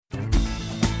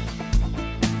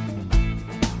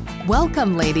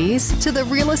Welcome, ladies, to the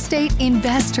Real Estate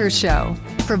Investor Show,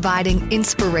 providing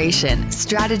inspiration,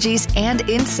 strategies, and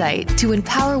insight to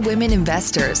empower women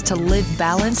investors to live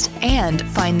balanced and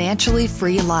financially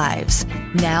free lives.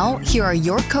 Now, here are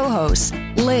your co-hosts,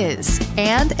 Liz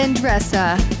and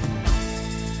Andressa.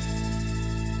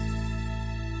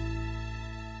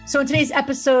 So in today's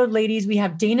episode, ladies, we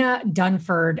have Dana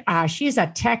Dunford. She is a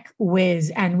tech whiz,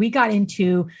 and we got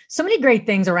into so many great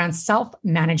things around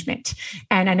self-management.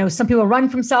 And I know some people run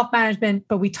from self-management,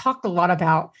 but we talked a lot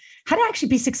about how to actually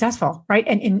be successful, right?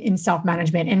 And in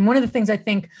self-management. And one of the things I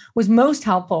think was most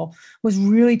helpful was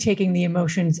really taking the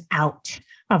emotions out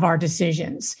of our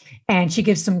decisions. And she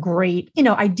gives some great,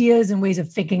 ideas and ways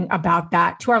of thinking about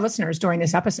that to our listeners during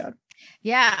this episode.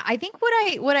 Yeah, I think what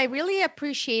I really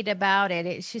appreciate about it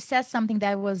is she says something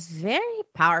that was very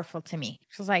powerful to me.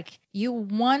 She was like, you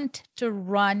want to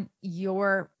run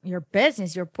your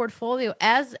business, your portfolio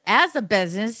as a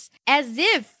business, as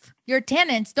if your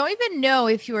tenants don't even know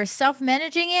if you are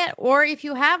self-managing it or if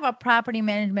you have a property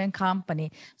management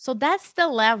company. So that's the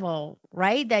level,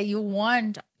 right, that you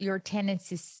want your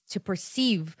tenants to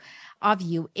perceive of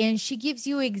you. And she gives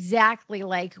you exactly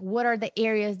like what are the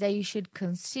areas that you should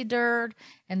consider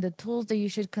and the tools that you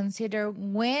should consider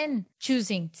when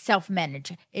choosing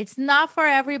self-manage. It's not for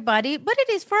everybody, but it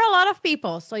is for a lot of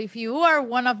people. So if you are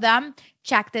one of them,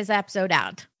 check this episode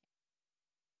out.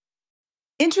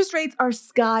 Interest rates are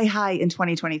sky high in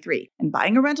 2023, and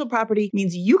buying a rental property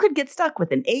means you could get stuck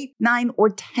with an 8, 9,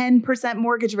 or 10%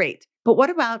 mortgage rate. But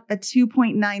what about a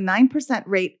 2.99%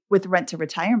 rate with Rent to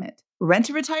Retirement? Rent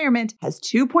to Retirement has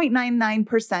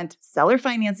 2.99% seller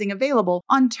financing available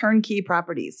on turnkey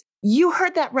properties. You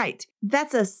heard that right.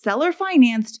 That's a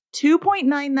seller-financed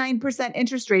 2.99%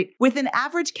 interest rate with an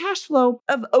average cash flow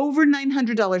of over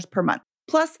 $900 per month.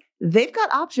 Plus, they've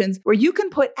got options where you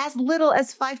can put as little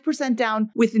as 5%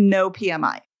 down with no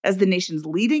PMI. As the nation's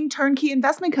leading turnkey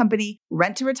investment company,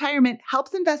 Rent to Retirement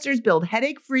helps investors build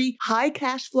headache-free, high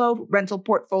cash flow rental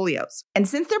portfolios. And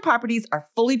since their properties are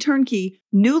fully turnkey,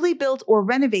 newly built or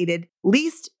renovated,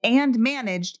 leased, and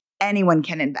managed, anyone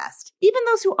can invest, even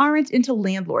those who aren't into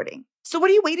landlording. So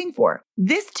what are you waiting for?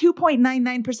 This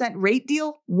 2.99% rate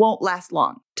deal won't last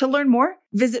long. To learn more,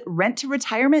 visit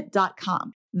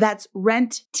renttoretirement.com. That's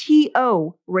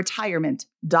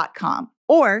renttoretirement.com.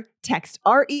 Or text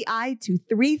REI to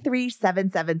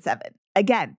 33777.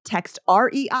 Again, text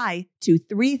REI to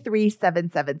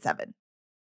 33777.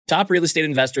 Top real estate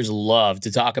investors love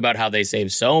to talk about how they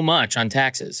save so much on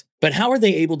taxes. But how are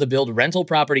they able to build rental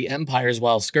property empires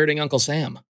while skirting Uncle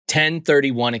Sam?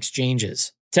 1031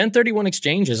 exchanges. 1031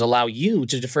 exchanges allow you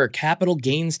to defer capital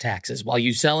gains taxes while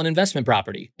you sell an investment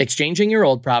property, exchanging your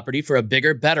old property for a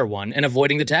bigger, better one and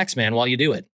avoiding the tax man while you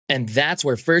do it. And that's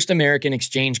where First American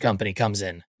Exchange Company comes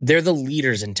in. They're the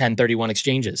leaders in 1031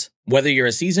 exchanges. Whether you're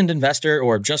a seasoned investor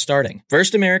or just starting,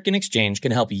 First American Exchange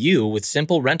can help you with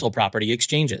simple rental property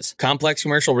exchanges, complex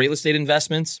commercial real estate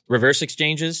investments, reverse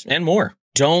exchanges, and more.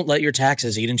 Don't let your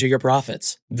taxes eat into your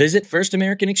profits. Visit First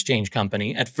American Exchange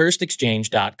Company at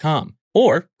firstexchange.com.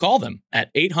 Or call them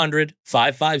at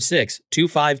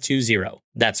 800-556-2520.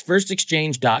 That's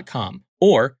firstexchange.com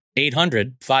or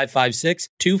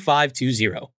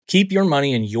 800-556-2520. Keep your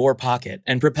money in your pocket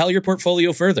and propel your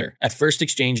portfolio further at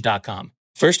firstexchange.com.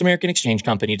 First American Exchange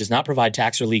Company does not provide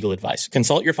tax or legal advice.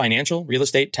 Consult your financial, real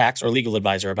estate, tax, or legal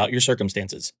advisor about your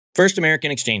circumstances. First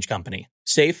American Exchange Company.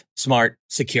 Safe, smart,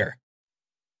 secure.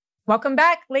 Welcome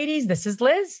back, ladies. This is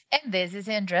Liz. And this is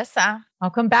Andressa.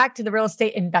 Welcome back to the Real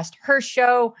Estate Investor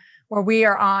Show, where we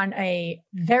are on a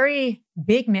very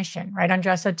big mission, right,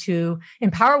 Andressa, to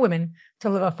empower women to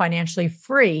live a financially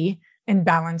free and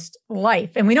balanced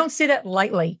life. And we don't say that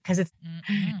lightly because it's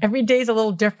every day is a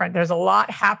little different. There's a lot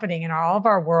happening in all of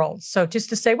our worlds. So just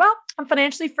to say, well, I'm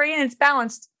financially free and it's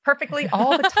balanced perfectly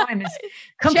all the time is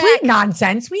complete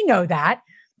nonsense. We know that.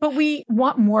 But we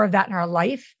want more of that in our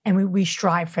life, and we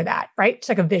strive for that, right? It's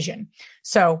like a vision.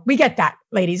 So we get that,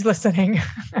 ladies listening.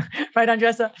 Right,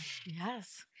 Andressa?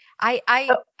 Yes. I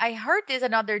heard this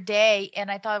another day, and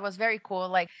I thought it was very cool,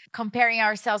 like comparing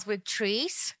ourselves with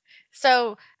trees.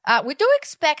 So we do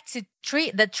expect the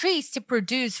trees to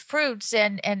produce fruits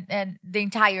and the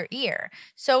entire year.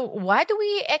 So why do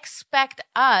we expect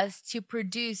us to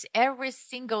produce every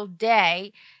single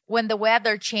day when the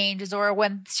weather changes or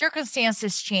when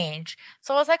circumstances change?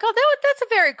 So I was like, oh, that's a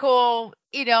very cool,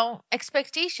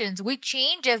 expectations. We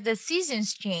change as the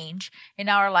seasons change in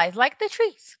our lives, like the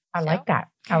trees. I like that.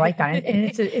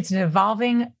 And it's an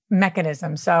evolving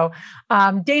mechanism. So,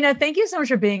 Dana, thank you so much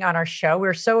for being on our show.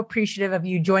 We're so appreciative of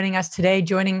you joining us today,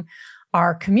 joining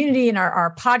our community and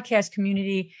our podcast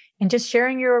community and just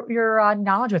sharing your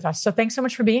knowledge with us. So thanks so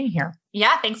much for being here.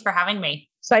 Yeah, thanks for having me.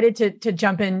 Excited to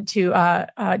jump into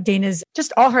Dana's,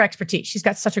 just all her expertise. She's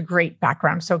got such a great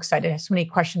background. I'm so excited. I have so many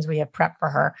questions we have prepped for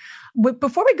her. But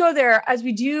before we go there, as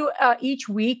we do each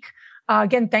week,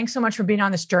 again, thanks so much for being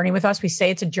on this journey with us. We say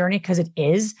it's a journey because it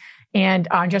is. And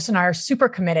Justin and I are super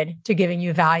committed to giving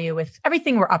you value with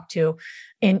everything we're up to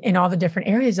in all the different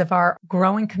areas of our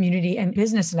growing community and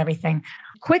business and everything.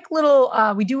 Quick little,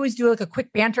 we do always do like a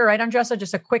quick banter, right, Andressa?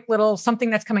 Just a quick little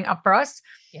something that's coming up for us.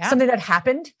 Yeah. Something that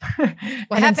happened.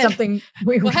 What happened? Something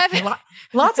what happened?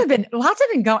 Lots of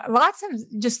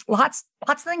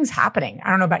things happening. I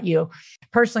don't know about you,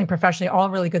 personally and professionally, all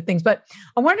really good things. But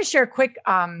I wanted to share a quick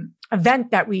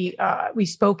event that we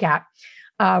spoke at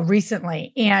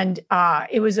recently, and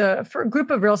it was for a group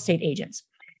of real estate agents.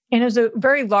 And it was a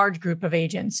very large group of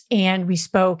agents. And we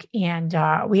spoke and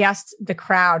we asked the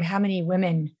crowd how many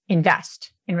women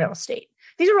invest in real estate.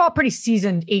 These are all pretty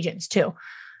seasoned agents too.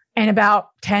 And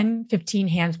about 10, 15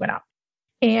 hands went up.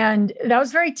 And that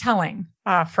was very telling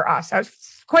for us. I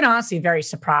was quite honestly very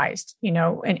surprised,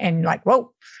 and like,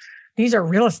 whoa, these are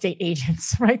real estate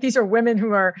agents, right? These are women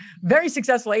who are very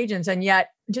successful agents. And yet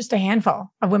just a handful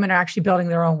of women are actually building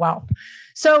their own wealth.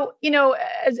 So,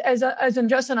 as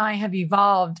Andressa and I have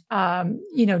evolved,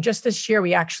 just this year,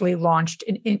 we actually launched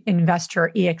an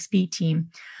Investor EXP team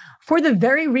for the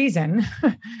very reason,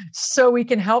 so we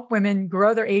can help women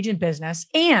grow their agent business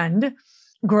and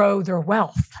grow their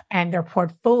wealth and their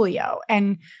portfolio.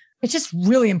 And it's just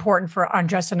really important for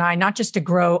Andressa and I, not just to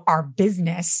grow our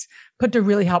business, but to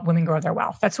really help women grow their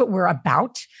wealth. That's what we're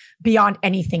about beyond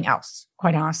anything else,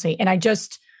 quite honestly. And I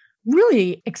just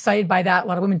really excited by that. A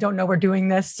lot of women don't know we're doing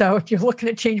this. So if you're looking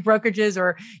at change brokerages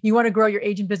or you want to grow your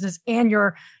agent business and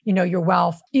your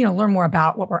wealth, learn more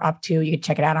about what we're up to. You can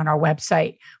check it out on our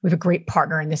website. We have a great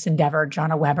partner in this endeavor,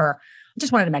 Jonna Weber. I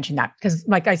just wanted to mention that because,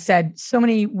 like I said, so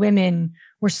many women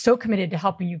were so committed to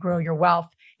helping you grow your wealth,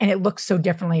 and it looks so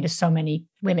differently to so many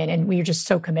women. And we are just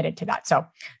so committed to that. So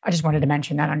I just wanted to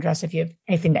mention that, Andressa, if you have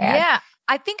anything to add. Yeah,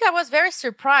 I think I was very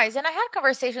surprised. And I had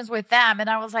conversations with them and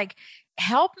I was like,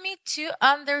 help me to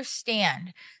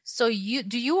understand. So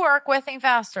do you work with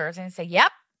investors? And say,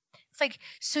 yep. It's like,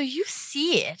 so you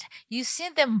see it. You see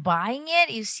them buying it.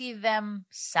 You see them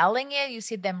selling it. You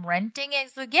see them renting it.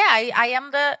 It's like, yeah, I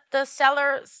am the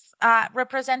seller's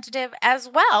representative as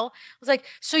well. I was like,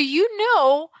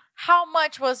 so how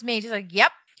much was made? He's like,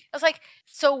 yep. I was like,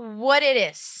 so what it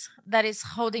is that is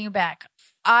holding you back?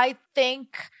 I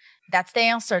think that's the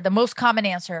answer, the most common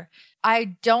answer.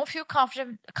 I don't feel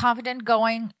confident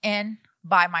going in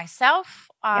by myself.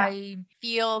 Yeah. I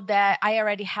feel that I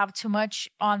already have too much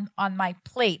on my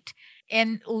plate.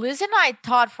 And Liz and I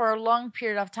thought for a long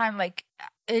period of time, like,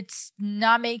 it's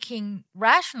not making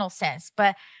rational sense,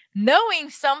 but knowing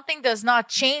something does not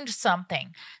change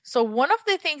something. So one of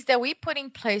the things that we put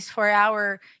in place for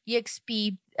our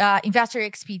EXP, Investor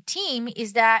EXP team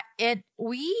is that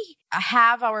we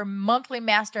have our monthly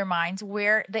masterminds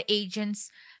where the agents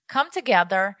come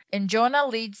together and Jonah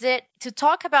leads it to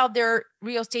talk about their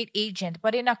real estate agent.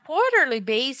 But in a quarterly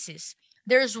basis,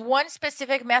 there's one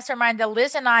specific mastermind that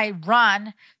Liz and I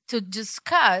run to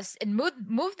discuss and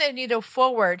move the needle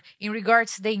forward in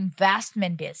regards to the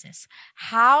investment business.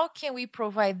 How can we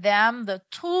provide them the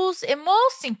tools and,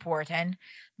 most important,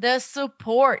 the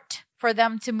support for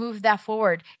them to move that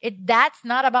forward? That's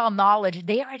not about knowledge.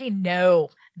 They already know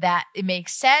that it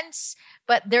makes sense,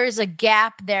 but there is a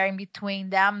gap there in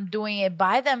between them doing it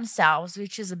by themselves,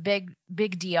 which is a big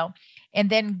deal. And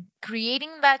then creating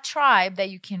that tribe that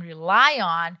you can rely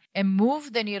on and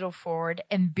move the needle forward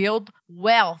and build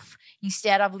wealth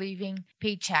instead of living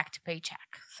paycheck to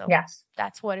paycheck. So yes,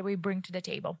 that's what we bring to the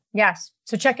table. Yes.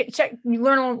 So check. You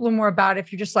learn a little more about it.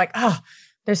 If you're just like,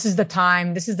 this is the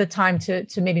time to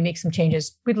maybe make some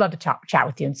changes. We'd love to chat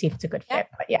with you and see if it's a good fit.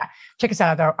 But yeah, check us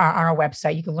out on our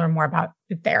website. You can learn more about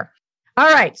it there. All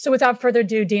right. So without further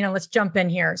ado, Dana, let's jump in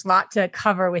here. There's a lot to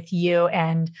cover with you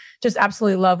and just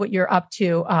absolutely love what you're up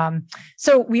to.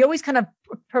 So we always kind of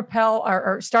propel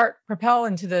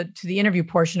into the interview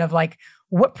portion of like,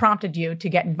 what prompted you to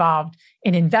get involved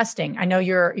in investing? I know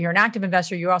you're an active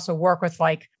investor. You also work with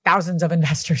like thousands of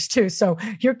investors too. So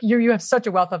you have such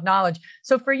a wealth of knowledge.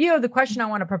 So for you, the question I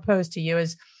want to propose to you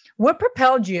is, what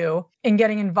propelled you in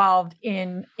getting involved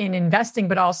in investing,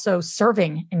 but also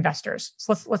serving investors?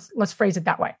 So let's phrase it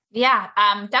that way. Yeah,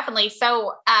 definitely.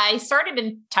 So I started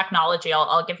in technology.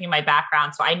 I'll give you my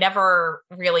background. So I never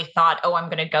really thought, I'm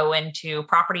going to go into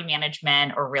property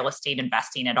management or real estate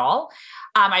investing at all.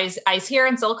 I was here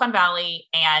in Silicon Valley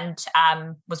and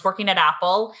was working at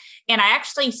Apple. And I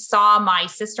actually saw my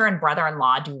sister and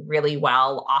brother-in-law do really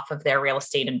well off of their real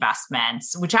estate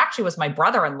investments, which actually was my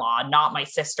brother-in-law, not my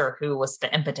sister, who was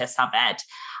the impetus of it,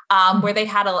 where they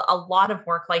had a lot of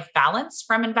work-life balance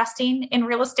from investing in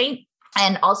real estate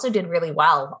and also did really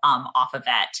well off of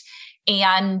it.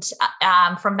 And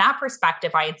from that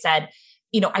perspective, I had said,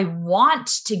 I want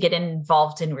to get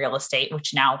involved in real estate,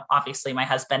 which now obviously my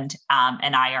husband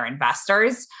and I are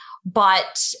investors,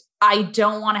 but I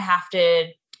don't want to have to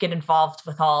get involved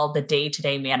with all the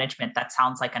day-to-day management. That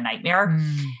sounds like a nightmare.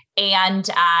 And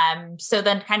so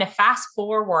then kind of fast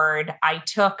forward, I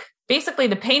took basically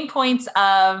the pain points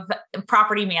of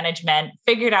property management,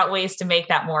 figured out ways to make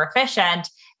that more efficient,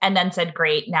 and then said,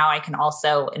 great, now I can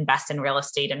also invest in real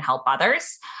estate and help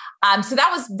others. So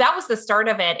that was the start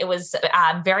of it. It was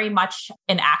very much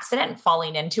an accident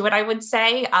falling into it, I would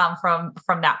say.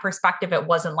 From that perspective, it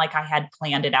wasn't like I had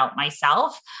planned it out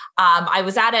myself. I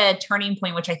was at a turning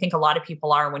point, which I think a lot of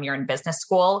people are when you're in business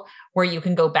school, where you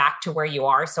can go back to where you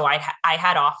are. So I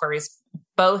had offers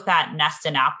both at Nest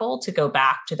and Apple to go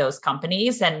back to those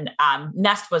companies. And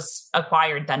Nest was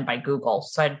acquired then by Google.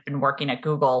 So I'd been working at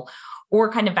Google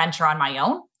or kind of venture on my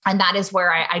own. And that is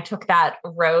where I took that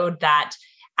road that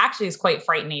actually is quite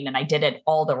frightening. And I did it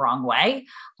all the wrong way.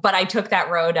 But I took that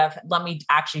road of, let me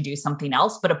actually do something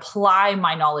else, but apply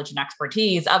my knowledge and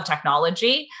expertise of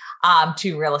technology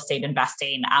to real estate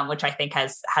investing, which I think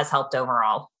has helped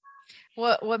overall.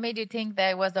 What made you think that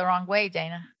it was the wrong way,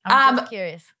 Dana? I'm just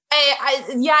curious.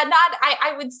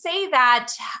 I would say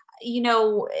that,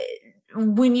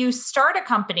 when you start a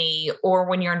company or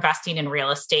when you're investing in real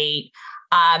estate,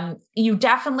 you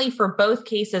definitely, for both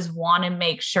cases, want to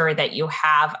make sure that you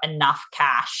have enough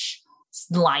cash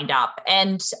lined up.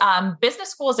 And business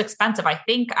school is expensive. I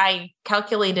think I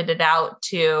calculated it out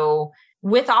to,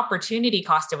 with opportunity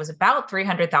cost, it was about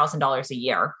 $300,000 a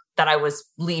year that I was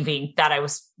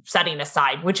setting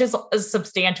aside, which is a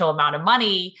substantial amount of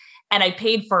money. And I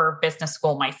paid for business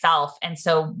school myself. And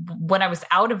so when I was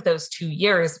out of those 2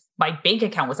 years, my bank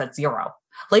account was at zero.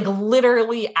 Like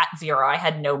literally at zero. I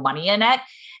had no money in it.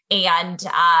 And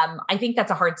I think that's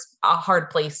a hard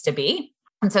place to be.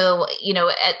 And so,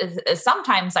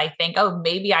 sometimes I think,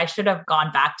 maybe I should have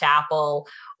gone back to Apple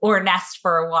or Nest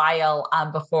for a while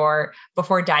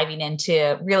before diving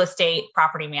into real estate,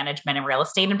 property management, and real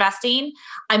estate investing.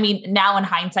 I mean, now in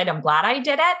hindsight, I'm glad I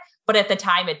did it. But at the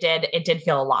time, it did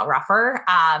feel a lot rougher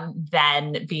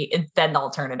than the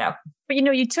alternative. But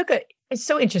you took it's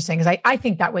so interesting because I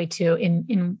think that way too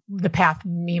in the path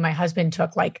me and my husband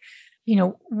took. Like,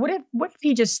 what if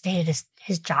he just stayed at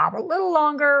his job a little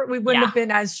longer? We wouldn't have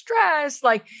been as stressed.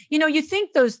 Like, you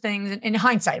think those things in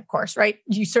hindsight, of course, right?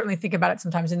 You certainly think about it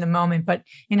sometimes in the moment, but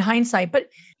in hindsight, but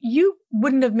you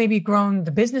wouldn't have maybe grown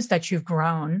the business that you've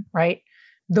grown, right?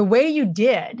 The way you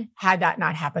did had that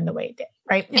not happened the way it did,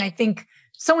 right? And I think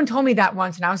someone told me that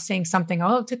once and I was saying something,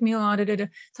 it took me a lot.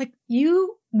 It's like,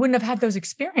 you wouldn't have had those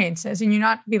experiences and you're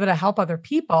not be able to help other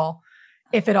people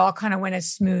if it all kind of went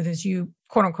as smooth as you,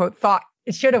 quote unquote, thought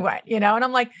it should have went, And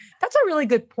I'm like, that's a really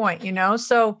good point,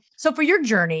 So for your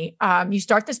journey, you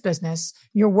start this business,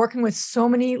 you're working with so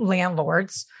many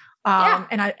landlords,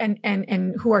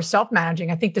 and who are self-managing.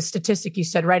 I think the statistic you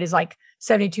said, right, is like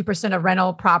 72% of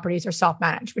rental properties are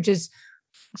self-managed, which is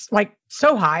like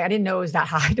so high. I didn't know it was that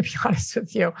high, to be honest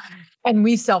with you. And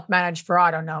we self-managed for,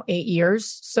 8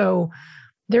 years. So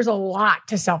there's a lot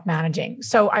to self-managing.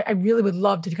 So I really would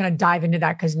love to kind of dive into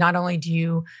that because not only do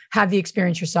you have the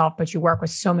experience yourself, but you work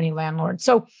with so many landlords.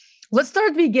 So let's start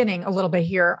at the beginning a little bit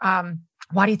here.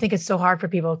 Why do you think it's so hard for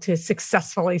people to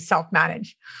successfully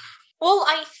self-manage? Well,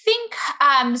 I think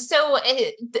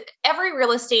every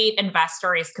real estate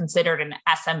investor is considered an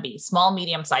SMB, small,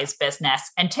 medium-sized business,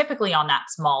 and typically on that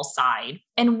small side.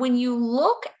 And when you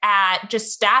look at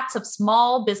just stats of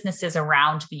small businesses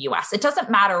around the US, it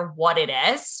doesn't matter what it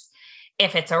is,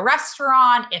 if it's a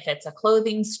restaurant, if it's a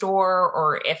clothing store,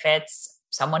 or if it's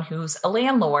someone who's a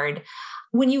landlord.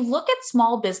 When you look at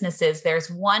small businesses,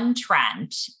 there's one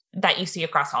trend that you see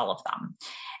across all of them.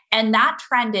 And that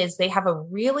trend is they have a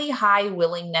really high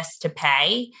willingness to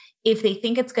pay if they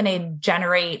think it's going to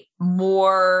generate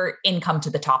more income to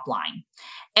the top line.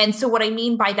 And so what I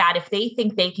mean by that, if they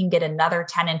think they can get another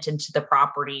tenant into the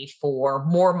property for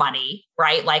more money,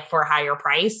 right? Like for a higher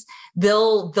price,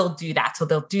 they'll do that. So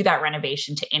they'll do that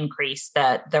renovation to increase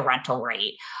the rental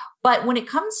rate. But when it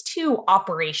comes to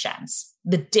operations,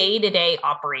 the day-to-day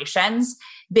operations,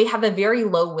 they have a very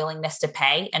low willingness to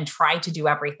pay and try to do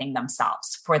everything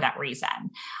themselves for that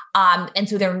reason. And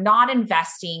so they're not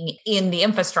investing in the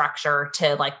infrastructure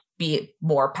to be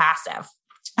more passive,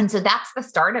 And so that's the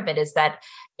start of it, is that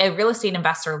a real estate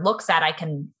investor looks at, I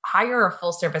can hire a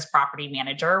full service property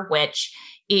manager, which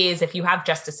is, if you have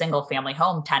just a single family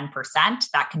home, 10%,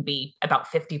 that can be about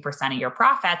 50% of your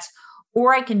profits,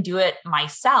 or I can do it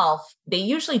myself. They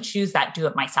usually choose that do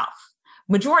it myself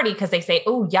majority because they say,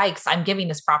 oh, yikes, I'm giving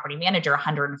this property manager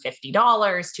 $150,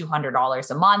 $200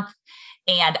 a month,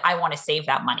 and I want to save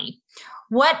that money.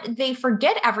 What they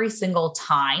forget every single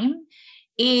time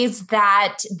is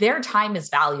that their time is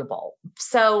valuable.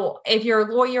 So if you're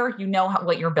a lawyer, you know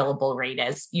what your billable rate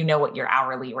is, you know what your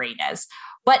hourly rate is.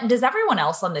 But does everyone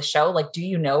else on the show, like, do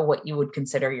you know what you would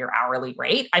consider your hourly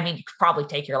rate? I mean, you could probably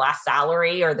take your last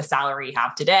salary or the salary you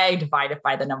have today, divide it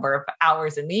by the number of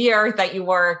hours in the year that you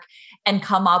work, and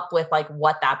come up with like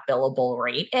what that billable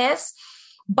rate is.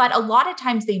 But a lot of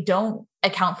times they don't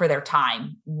account for their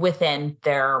time within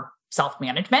their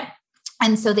self-management.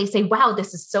 And so they say, wow,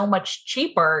 this is so much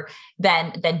cheaper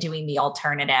than doing the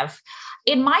alternative.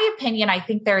 In my opinion, I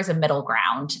think there is a middle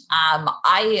ground.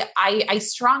 I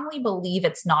strongly believe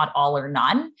it's not all or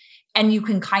none. And you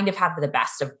can kind of have the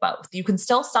best of both. You can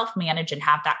still self-manage and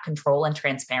have that control and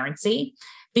transparency,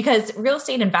 because real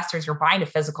estate investors, you're buying a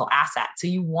physical asset. So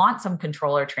you want some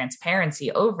control or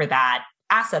transparency over that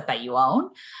asset that you own.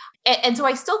 And so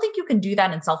I still think you can do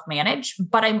that and self-manage,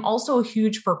 but I'm also a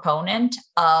huge proponent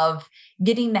of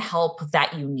getting the help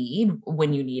that you need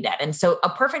when you need it. And so a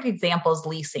perfect example is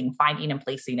leasing, finding and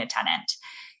placing a tenant.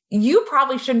 You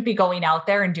probably shouldn't be going out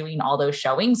there and doing all those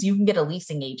showings. You can get a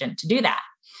leasing agent to do that.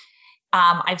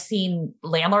 I've seen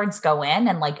landlords go in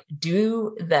and like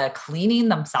do the cleaning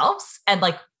themselves, and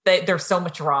like there's so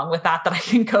much wrong with that I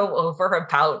can go over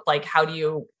about, like, how do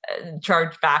you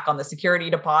charge back on the security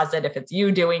deposit if it's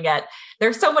you doing it?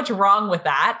 There's so much wrong with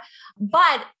that.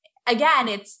 But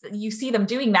again, you see them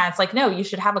doing that. It's like, no, you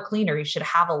should have a cleaner. You should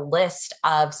have a list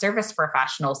of service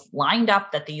professionals lined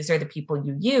up that these are the people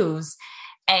you use.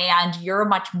 And you're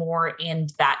much more in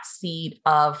that seat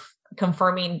of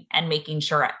confirming and making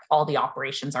sure all the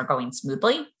operations are going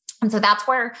smoothly. And so that's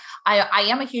where I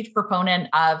am a huge proponent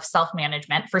of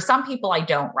self-management. For some people, I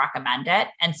don't recommend it.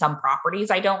 And some properties,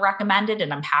 I don't recommend it.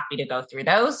 And I'm happy to go through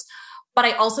those. But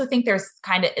I also think there's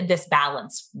kind of this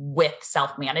balance with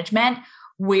self-management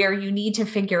where you need to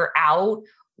figure out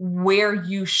where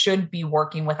you should be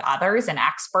working with others and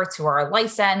experts who are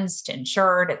licensed,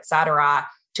 insured, et cetera,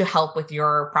 to help with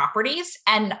your properties.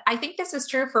 And I think this is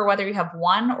true for whether you have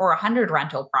 1 or 100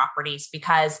 rental properties,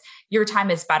 because your time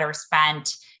is better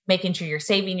spent making sure you're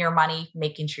saving your money,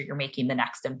 making sure you're making the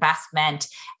next investment,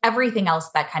 everything else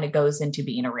that kind of goes into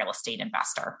being a real estate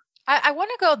investor. I want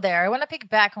to go there. I want to pick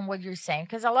back on what you're saying,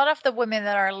 because a lot of the women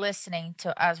that are listening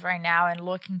to us right now and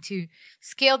looking to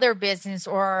scale their business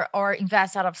or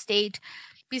invest out of state,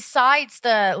 besides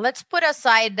let's put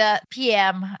aside the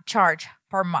PM charge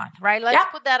per month, right? Let's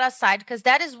put that aside, because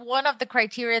that is one of the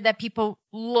criteria that people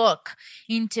look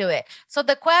into it. So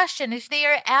the question, if they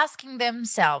are asking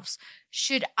themselves,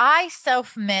 should I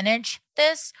self-manage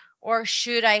this or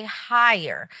should I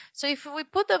hire? So if we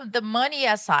put the money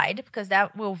aside, because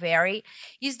that will vary,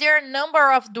 is there a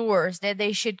number of doors that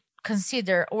they should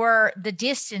consider, or the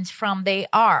distance from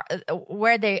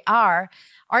where they are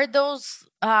those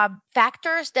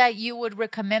factors that you would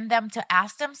recommend them to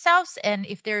ask themselves? And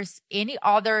if there's any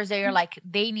others that you're like,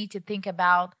 they need to think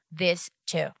about this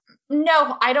too.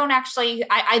 No, I don't actually.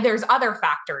 There's other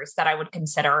factors that I would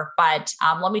consider, but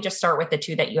let me just start with the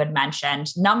 2 that you had mentioned.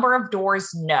 Number of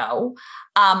doors, no.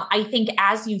 I think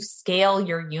as you scale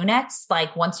your units,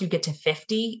 like once you get to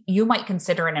 50, you might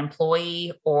consider an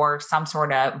employee or some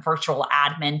sort of virtual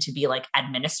admin to be like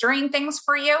administering things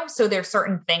for you. So there's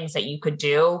certain things that you could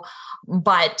do,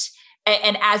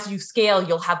 and as you scale,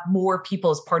 you'll have more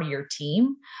people as part of your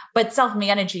team, but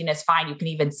self-managing is fine. You can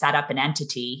even set up an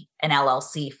entity, an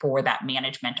LLC, for that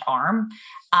management arm.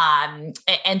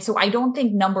 And so I don't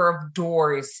think number of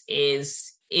doors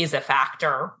is a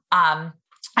factor.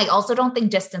 I also don't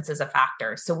think distance is a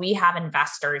factor. So we have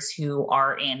investors who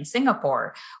are in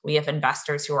Singapore. We have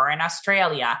investors who are in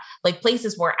Australia, like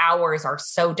places where hours are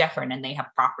so different, and they have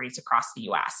properties across the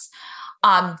US.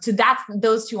 So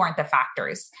those 2 aren't the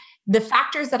factors. The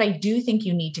factors that I do think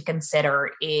you need to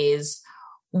consider is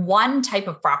 1, type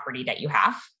of property that you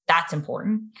have. That's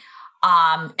important.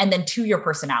 And then 2, your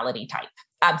personality type.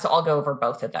 So I'll go over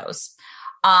both of those.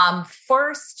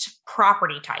 First,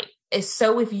 property type.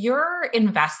 So if you're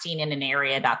investing in an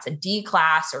area that's a D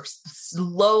class or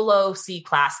low C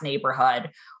class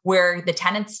neighborhood where the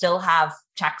tenants still have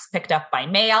checks picked up by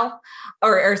mail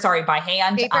or sorry, by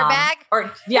hand. Paper bag?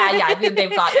 Or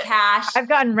they've got cash. I've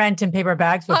gotten rent in paper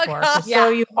bags before, Oh, just so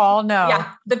you all know.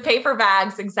 Yeah, the paper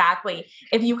bags, exactly.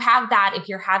 If you have that, if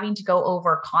you're having to go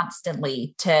over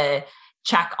constantly to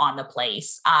check on the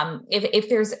place, if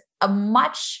there's a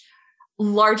much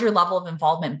larger level of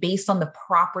involvement based on the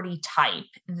property type,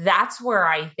 that's where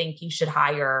I think you should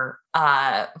hire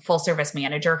a full service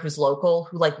manager who's local,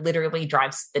 who like literally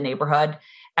drives the neighborhood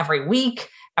every week,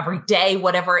 every day,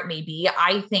 whatever it may be.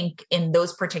 I think in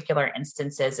those particular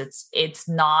instances, it's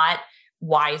not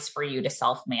wise for you to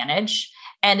self-manage.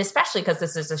 And especially because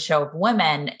this is a show of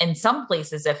women, in some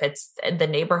places, if it's the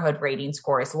neighborhood rating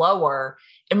score is lower,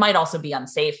 it might also be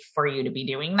unsafe for you to be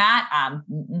doing that,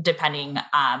 depending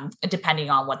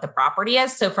on what the property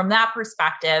is. So from that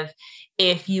perspective,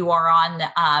 if you are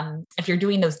if you're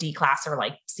doing those D class or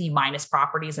like C minus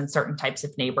properties in certain types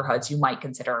of neighborhoods, you might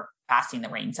consider passing the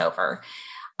reins over.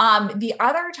 The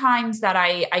other times that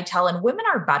I tell, and women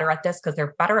are better at this because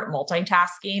they're better at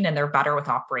multitasking and they're better with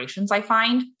operations, I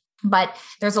find. But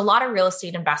there's a lot of real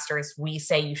estate investors, we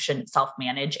say you shouldn't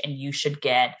self-manage and you should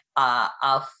get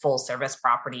a full service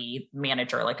property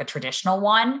manager, like a traditional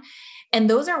one. And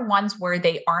those are ones where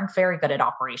they aren't very good at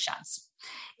operations.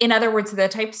 In other words, the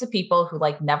types of people who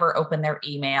like never open their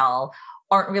email,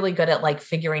 aren't really good at like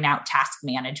figuring out task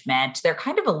management. They're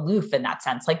kind of aloof in that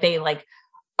sense. Like they like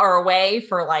are away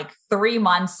for like 3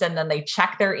 months and then they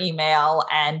check their email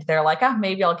and they're like, oh,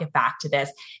 maybe I'll get back to this.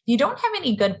 If you don't have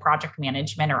any good project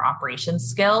management or operations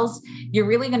skills, you're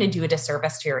really going to do a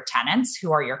disservice to your tenants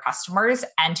who are your customers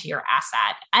and to your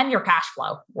asset and your cash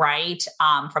flow, right?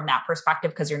 From that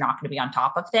perspective, because you're not going to be on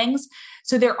top of things.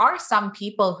 So there are some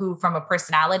people who from a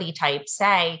personality type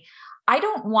say, I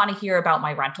don't want to hear about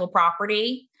my rental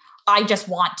property. I just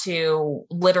want to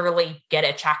literally get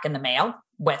a check in the mail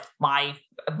with my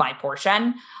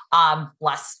portion,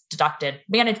 less deducted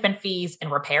management fees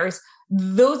and repairs.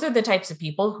 Those are the types of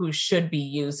people who should be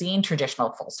using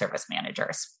traditional full service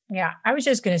managers. Yeah, I was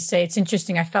just going to say, it's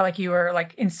interesting. I felt like you were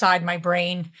like inside my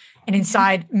brain and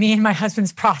inside me and my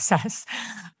husband's process.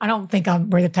 I don't think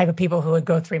we're the type of people who would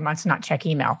go 3 months and not check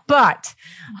email, but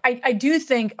I do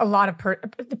think a lot of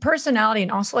the personality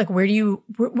and also like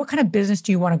what kind of business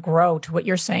do you want to grow, to what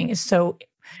you're saying is so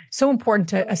important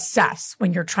to assess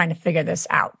when you're trying to figure this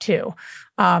out too.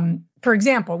 For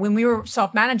example, when we were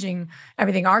self-managing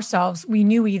everything ourselves, we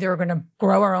knew we either were going to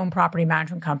grow our own property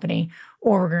management company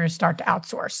or we're going to start to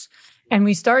outsource. And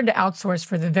we started to outsource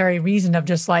for the very reason of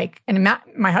just like, and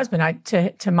my husband,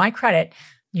 to my credit,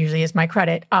 usually is my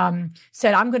credit,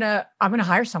 said, I'm going to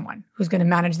hire someone who's going to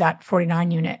manage that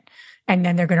 49 unit. And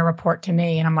then they're going to report to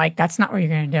me. And I'm like, that's not what you're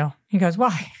going to do. He goes,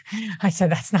 why? I said,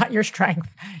 that's not your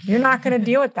strength. You're not going to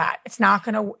deal with that. It's not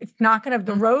going to,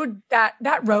 the road,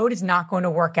 that road is not going to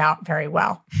work out very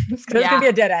well. It's going to be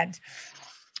a dead end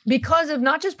because of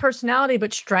not just personality,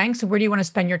 but strengths. And where do you want to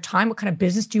spend your time? What kind of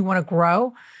business do you want to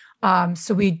grow?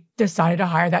 So we decided to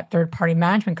hire that third-party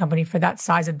management company for that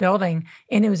size of building,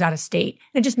 and it was out of state.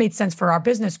 And it just made sense for our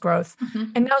business growth.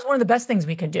 Mm-hmm. And that was one of the best things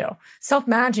we could do.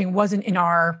 Self-managing wasn't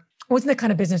the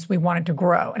kind of business we wanted to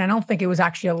grow. And I don't think it was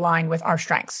actually aligned with our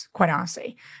strengths, quite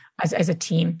honestly, as a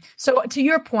team. So to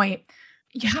your point,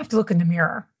 you have to look in the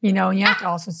mirror, and you have to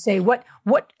also say, what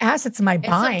assets am I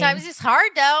buying? Sometimes it's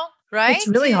hard though, right? It's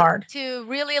really hard to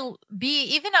really be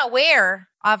even aware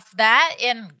of that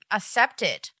and accept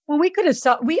it. Well,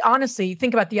 we honestly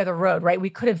think about the other road, right? We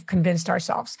could have convinced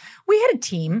ourselves. We had a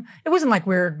team. It wasn't like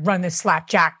we're running this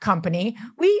slapjack company.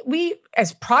 We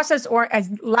as process or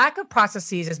as lack of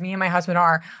processes as me and my husband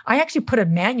are, I actually put a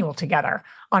manual together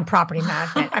on property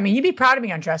management. I mean, you'd be proud of me,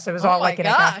 Andressa. It was all like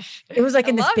it was like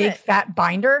in this big fat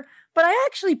binder. But I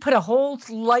actually put a whole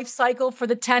life cycle for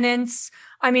the tenants.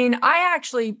 I mean,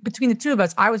 between the two of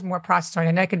us, I was more process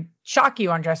oriented. And I could shock you,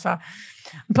 Andressa.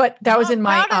 But that was in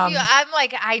my. Proud of you. I'm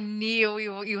like, I knew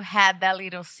you had that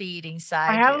little seed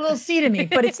inside. I have a little seed in me,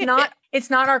 but it's not. It's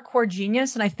not our core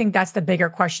genius, and I think that's the bigger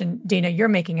question, Dana. You're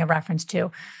making a reference to,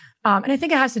 and I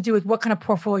think it has to do with what kind of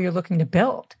portfolio you're looking to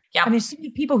build. Yeah, and there's so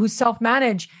many people who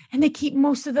self-manage and they keep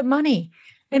most of the money,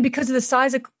 and because of the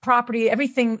size of property,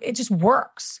 everything it just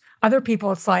works. Other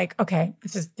people, it's like, okay,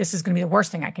 this is going to be the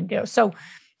worst thing I can do. So,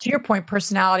 to your point,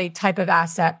 personality, type of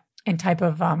asset, and type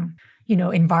of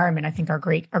environment, I think are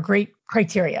great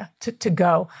criteria to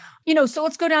go. So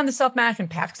let's go down the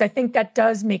self-management path, because I think that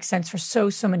does make sense for so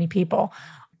many people.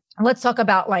 Let's talk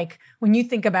about like when you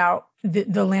think about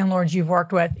the landlords you've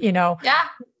worked with,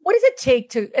 what does it take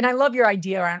to, and I love your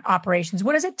idea around operations.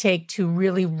 What does it take to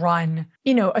really run,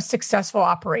 a successful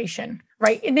operation,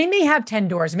 right? And they may have 10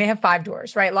 doors, they may have 5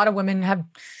 doors, right? A lot of women have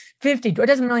 50 doors. It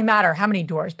doesn't really matter how many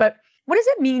doors, but what does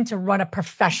it mean to run a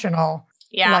professional,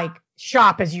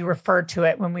 shop, as you referred to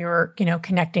it when we were,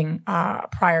 connecting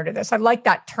prior to this? I like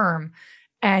that term.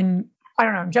 And I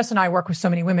don't know, Jess and I work with so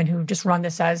many women who just run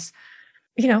this as,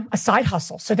 a side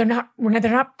hustle. So they're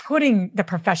not putting the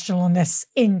professionalness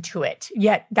into it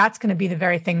yet. That's going to be the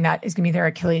very thing that is going to be their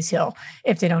Achilles heel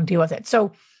if they don't deal with it.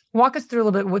 So walk us through a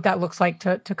little bit what that looks like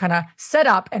to kind of set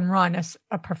up and run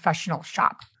a professional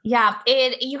shop. Yeah,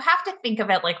 you have to think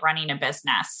of it like running a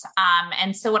business.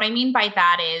 And so what I mean by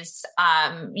that is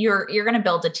you're going to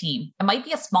build a team. It might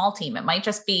be a small team. It might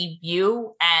just be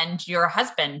you and your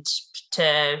husband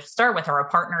to start with, or a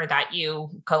partner that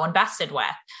you co-invested with.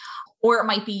 Or it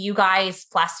might be you guys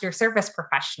plus your service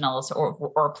professionals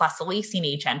or plus a leasing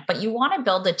agent, but you want to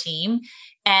build a team.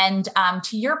 And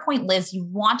to your point, Liz, you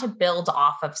want to build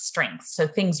off of strengths. So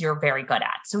things you're very good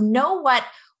at. So know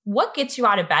what gets you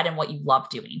out of bed and what you love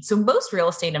doing. So most real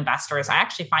estate investors, I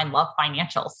actually find, love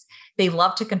financials. They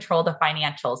love to control the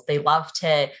financials. They love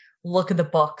to look at the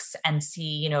books and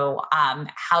see,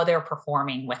 how they're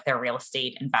performing with their real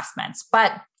estate investments.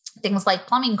 But things like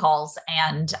plumbing calls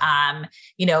and,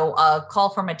 a call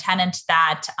from a tenant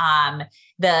that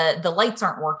the lights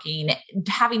aren't working,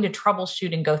 having to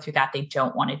troubleshoot and go through that, they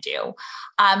don't want to do.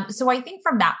 So I think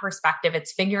from that perspective,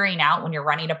 it's figuring out when you're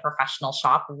running a professional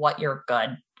shop, what you're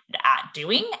good at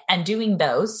doing and doing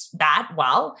that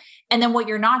well. And then what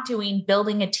you're not doing,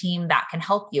 building a team that can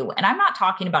help you. And I'm not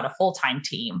talking about a full-time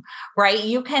team, right?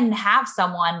 You can have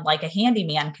someone like a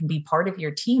handyman can be part of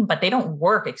your team, but they don't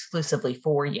work exclusively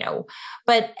for you.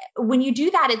 But when you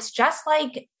do that, it's just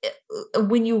like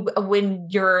when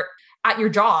you're at your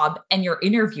job and you're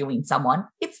interviewing someone,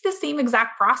 it's the same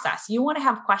exact process. You want to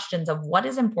have questions of what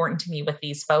is important to me with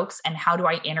these folks and how do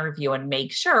I interview and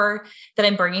make sure that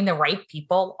I'm bringing the right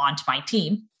people onto my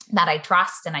team that I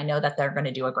trust and I know that they're going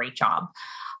to do a great job.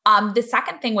 The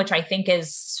second thing, which I think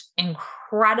is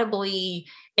incredibly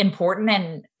important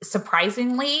and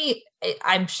surprisingly,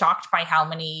 I'm shocked by how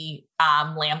many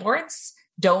landlords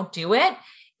don't do it,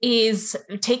 is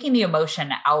taking the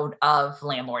emotion out of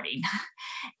landlording.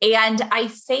 And I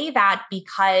say that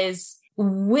because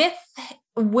with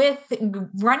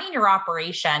running your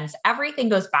operations, everything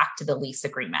goes back to the lease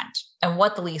agreement and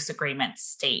what the lease agreement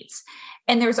states.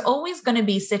 And there's always going to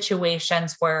be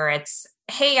situations where it's,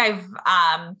 hey, I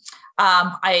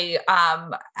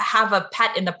have a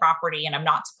pet in the property and I'm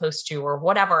not supposed to, or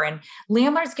whatever. And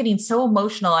landlords getting so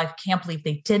emotional. I can't believe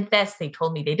they did this. They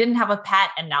told me they didn't have a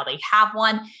pet and now they have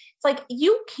one. It's like,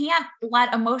 you can't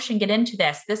let emotion get into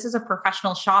this. This is a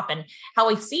professional shop. And how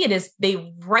I see it is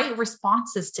they write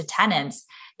responses to tenants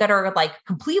that are like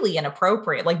completely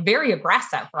inappropriate, like very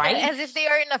aggressive, right? As if they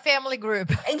are in a family group.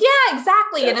 Yeah,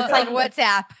 exactly. And it's like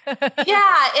WhatsApp.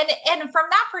 Yeah. And from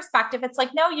that perspective, it's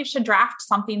like, no, you should draft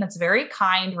something that's very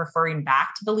kind, referring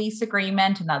back to the lease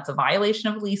agreement. And that's a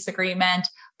violation of lease agreement.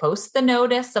 Post the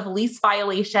notice of lease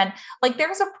violation. Like,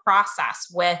 there's a process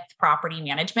with property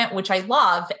management, which I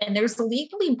love. And there's the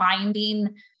legally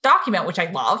binding document, which I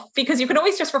love, because you can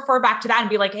always just refer back to that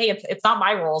and be like, hey, it's not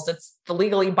my rules. It's the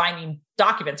legally binding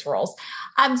documents rules.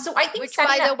 So I think, which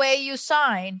by the way, you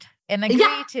signed and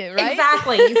agreed to, right?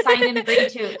 Exactly. You signed and agreed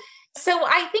to. So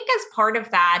I think as part of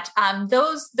that,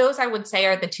 those I would say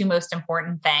are the two most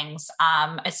important things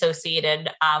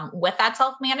associated with that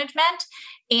self-management.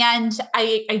 And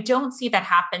I don't see that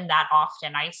happen that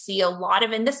often. I see a lot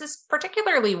of, and this is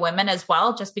particularly women as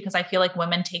well, just because I feel like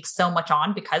women take so much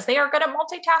on because they are good at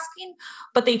multitasking,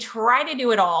 but they try to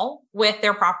do it all with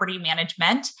their property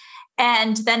management.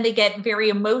 And then they get very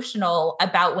emotional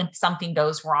about when something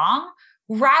goes wrong,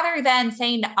 rather than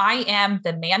saying, I am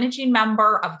the managing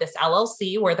member of this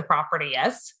LLC where the property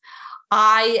is.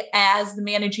 I, as the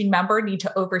managing member, need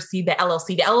to oversee the LLC.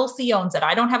 The LLC owns it.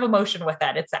 I don't have emotion with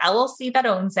it. It's the LLC that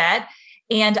owns it.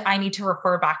 And I need to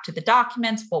refer back to the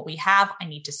documents, what we have. I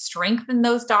need to strengthen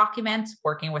those documents,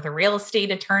 working with a real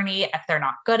estate attorney if they're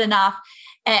not good enough,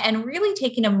 and really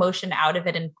taking emotion out of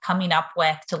it and coming up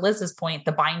with, to Liz's point,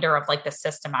 the binder of like the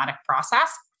systematic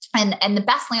process. And the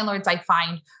best landlords I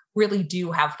find really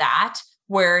do have that,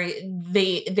 where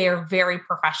they're very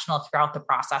professional throughout the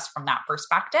process from that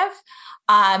perspective.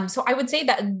 So I would say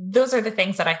that those are the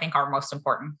things that I think are most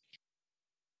important.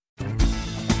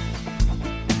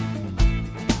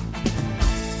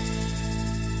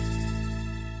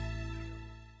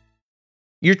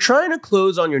 You're trying to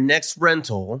close on your next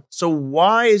rental, so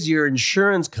why is your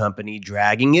insurance company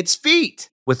dragging its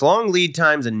feet? With long lead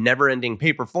times and never-ending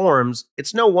paper forms,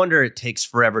 it's no wonder it takes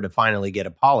forever to finally get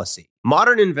a policy.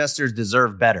 Modern investors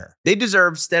deserve better. They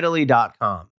deserve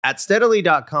Steadily.com. At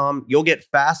Steadily.com, you'll get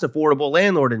fast, affordable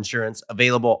landlord insurance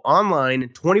available online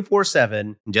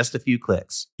 24/7 in just a few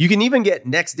clicks. You can even get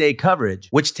next-day coverage,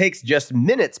 which takes just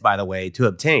minutes, by the way, to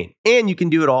obtain. And you can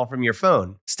do it all from your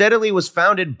phone. Steadily was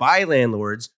founded by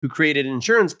landlords who created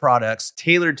insurance products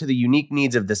tailored to the unique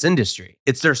needs of this industry.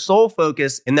 It's their sole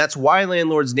focus, and that's why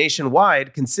landlords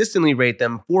nationwide consistently rate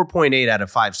them 4.8 out of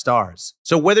 5 stars.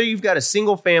 So whether you've got a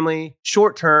single-family,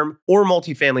 short-term, or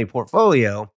multifamily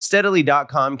portfolio,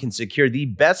 Steadily.com can secure the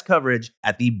best coverage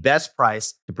at the best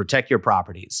price to protect your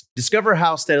properties. Discover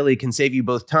how Steadily can save you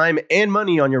both time and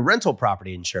money on your rental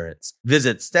property insurance.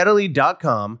 Visit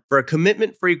Steadily.com for a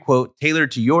commitment-free quote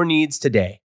tailored to your needs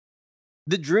today.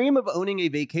 The dream of owning a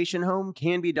vacation home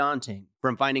can be daunting.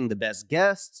 From finding the best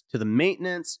guests, to the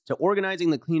maintenance, to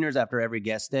organizing the cleaners after every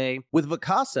guest stay, with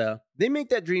Vacasa, they make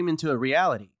that dream into a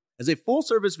reality. As a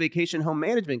full-service vacation home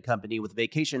management company with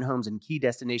vacation homes in key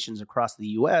destinations across the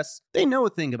U.S., they know a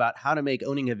thing about how to make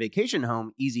owning a vacation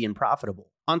home easy and profitable.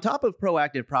 On top of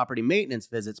proactive property maintenance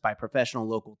visits by professional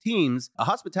local teams, a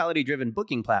hospitality-driven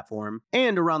booking platform,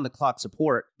 and around-the-clock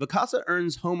support, Vacasa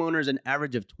earns homeowners an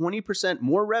average of 20%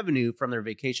 more revenue from their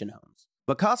vacation homes.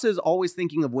 Vacasa is always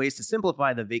thinking of ways to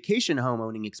simplify the vacation home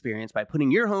owning experience by putting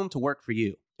your home to work for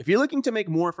you. If you're looking to make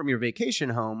more from your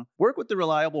vacation home, work with the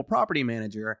reliable property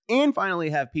manager, and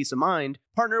finally have peace of mind,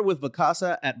 partner with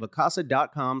Vacasa at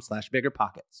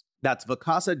vacasa.com/biggerpockets. That's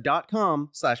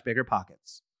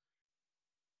vacasa.com/biggerpockets.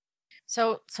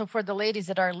 So for the ladies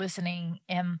that are listening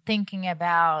and thinking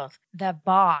about the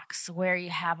box where you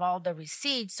have all the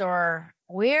receipts, or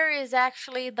where is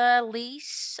actually the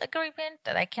lease agreement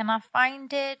that I cannot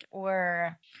find it,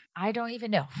 or I don't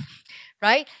even know,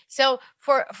 right? So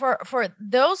for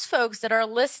those folks that are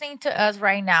listening to us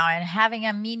right now and having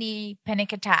a mini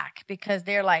panic attack because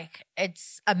they're like,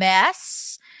 it's a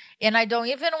mess, and I don't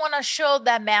even want to show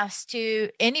that mess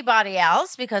to anybody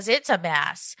else because it's a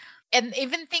mess. And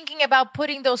even thinking about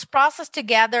putting those processes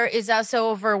together is also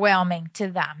overwhelming to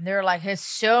them. They're like, there's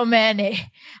so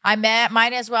many. I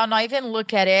might as well not even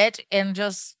look at it and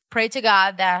just pray to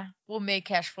God that we'll make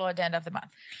cash flow at the end of the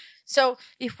month. So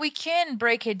if we can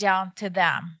break it down to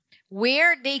them,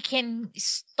 where they can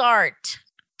start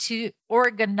to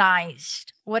organize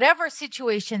whatever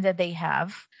situation that they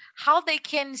have, how they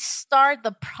can start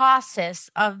the process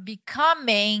of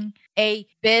becoming a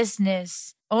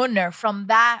business owner from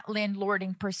that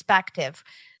landlording perspective,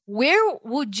 where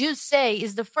would you say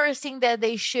is the first thing that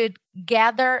they should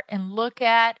gather and look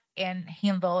at and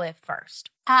handle it first?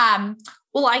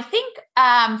 Well, I think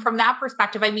from that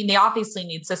perspective, I mean, they obviously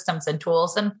need systems and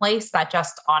tools in place that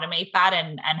just automate that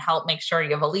and help make sure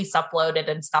you have a lease uploaded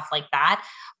and stuff like that.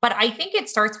 But I think it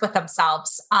starts with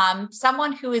themselves.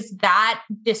 Someone who is that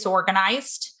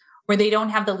disorganized, where they don't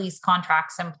have the lease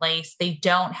contracts in place, they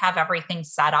don't have everything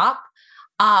set up.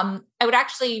 I would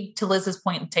actually, to Liz's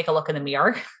point, take a look in the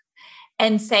mirror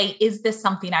and say, is this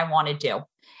something I want to do?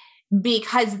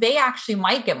 Because they actually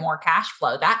might get more cash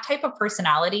flow. That type of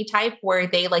personality type where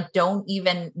they like don't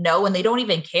even know and they don't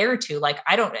even care to, like,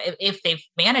 I don't, if they've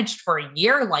managed for a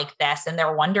year like this and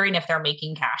they're wondering if they're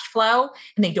making cash flow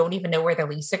and they don't even know where their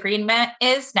lease agreement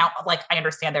is. Now, like, I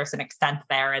understand there's an extent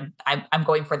there and I'm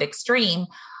going for the extreme,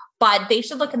 but they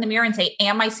should look in the mirror and say,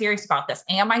 am I serious about this?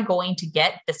 Am I going to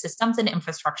get the systems and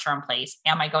infrastructure in place?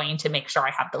 Am I going to make sure I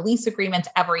have the lease agreements,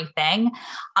 everything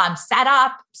set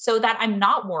up so that I'm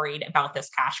not worried about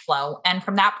this cash flow? And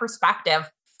from that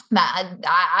perspective,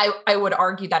 that I would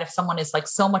argue that if someone is like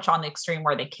so much on the extreme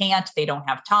where they don't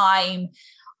have time,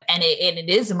 and it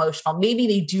is emotional, maybe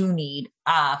they do need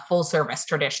a full service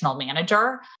traditional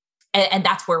manager. And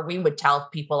that's where we would tell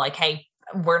people like, hey,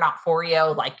 we're not for you.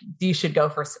 Like, you should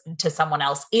go to someone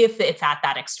else if it's at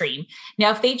that extreme.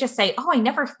 Now, if they just say, oh, I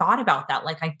never thought about that.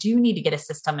 Like, I do need to get a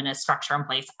system and a structure in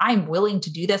place. I'm willing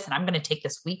to do this. And I'm going to take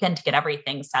this weekend to get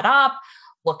everything set up,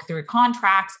 look through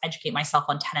contracts, educate myself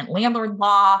on tenant landlord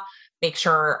law, make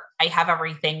sure I have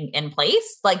everything in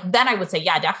place. Like, then I would say,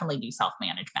 yeah, definitely do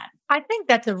self-management. I think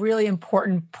that's a really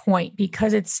important point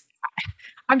because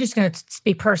I'm just going to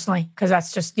speak personally because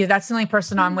that's the only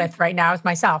person I'm with right now is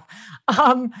myself.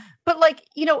 But like,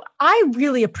 I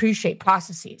really appreciate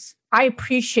processes. I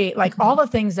appreciate like all the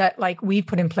things that like we've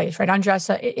put in place, right?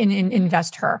 Andressa in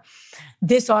InvestHer,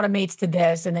 this automates to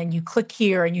this, and then you click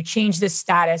here and you change this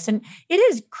status. And it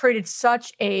has created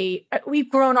we've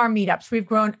grown our meetups. We've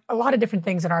grown a lot of different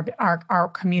things in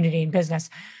our community and business.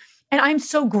 And I'm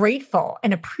so grateful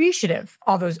and appreciative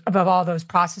of all those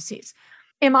processes.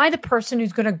 am I the person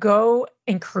who's going to go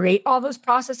and create all those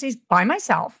processes by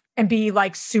myself and be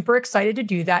like super excited to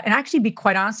do that and actually be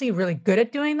quite honestly really good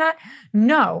at doing that?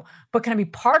 No, but can I be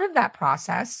part of that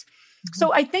process?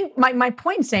 So I think my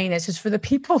point in saying this is for the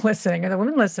people listening or the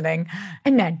women listening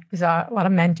and men, because a lot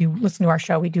of men do listen to our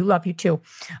show. We do love you too.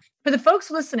 For the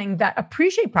folks listening that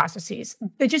appreciate processes,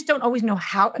 they just don't always know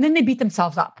how, and then they beat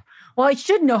themselves up. Well, I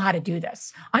should know how to do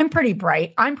this. I'm pretty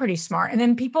bright. I'm pretty smart. And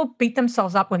then people beat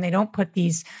themselves up when they don't put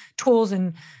these tools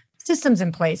and systems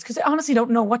in place because they honestly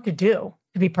don't know what to do,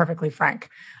 to be perfectly frank.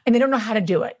 And they don't know how to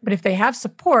do it. But if they have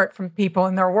support from people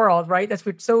in their world, right, that's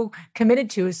what we're so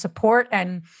committed to is support.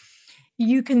 And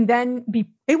you can then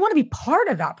they want to be part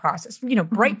of that process.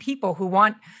 Bright people who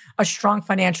want a strong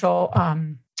financial,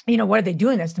 what are they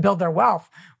doing this to build their wealth?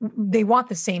 They want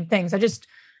the same things.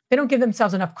 They don't give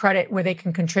themselves enough credit where they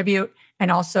can contribute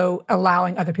and also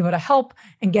allowing other people to help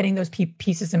and getting those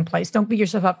pieces in place. Don't beat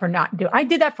yourself up for not doing. I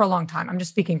did that for a long time. I'm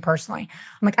just speaking personally.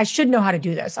 I'm like, I should know how to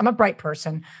do this. I'm a bright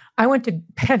person. I went to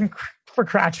Penn for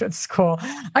graduate school.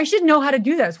 I should know how to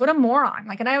do this. What a moron.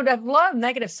 And I would have loved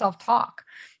negative self-talk.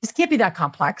 This can't be that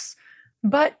complex,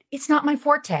 but it's not my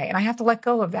forte. And I have to let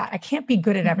go of that. I can't be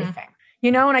good at everything,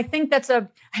 and I think that's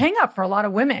a hang up for a lot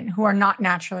of women who are not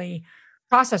naturally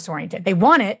process oriented. They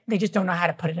want it. They just don't know how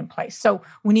to put it in place. So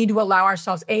we need to allow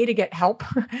ourselves A, to get help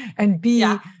and B,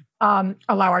 allow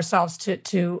ourselves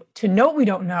to know what we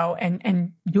don't know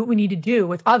and do what we need to do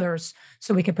with others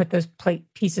so we can put those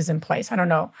pieces in place. I don't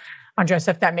know, Andres,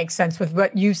 if that makes sense with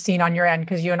what you've seen on your end,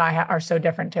 because you and I are so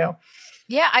different too.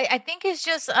 Yeah, I think it's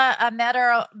just a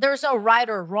matter of there's no right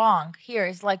or wrong here.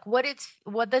 It's like what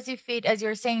does it fit, as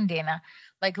you're saying, Dana?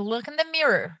 Like look in the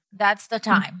mirror. That's the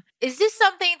time. Is this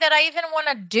something that I even want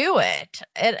to do it?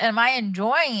 Am I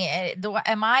enjoying it?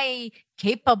 Am I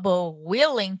capable,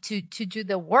 willing to do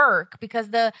the work? Because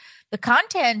the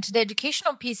content, the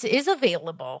educational piece is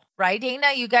available, right? Dana,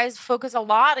 you guys focus a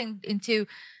lot into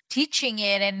teaching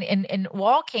it and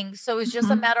walking. So it's just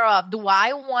a matter of, do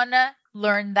I want to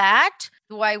learn that?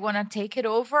 Do I want to take it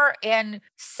over and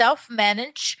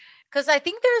self-manage? Because I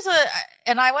think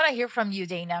and I want to hear from you,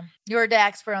 Dana. You're the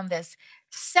expert on this.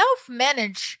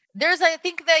 Self-manage, I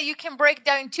think that you can break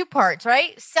down in two parts,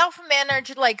 right?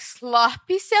 Self-manage, like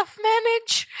sloppy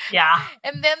self-manage. Yeah.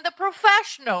 And then the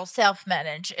professional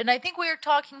self-manage. And I think we are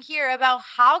talking here about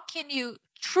how can you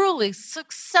truly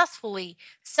successfully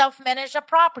self-manage a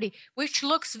property, which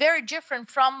looks very different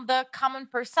from the common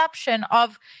perception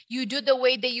of you do the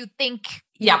way that you think.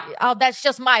 Yeah. Oh, that's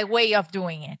just my way of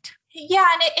doing it. Yeah.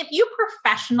 And if you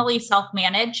professionally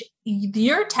self-manage,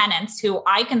 your tenants, who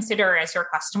I consider as your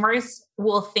customers,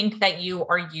 will think that you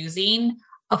are using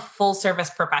a full service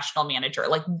professional manager.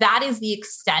 Like that is the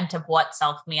extent of what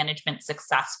self-management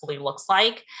successfully looks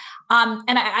like. And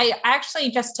I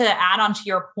actually, just to add on to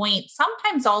your point,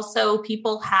 sometimes also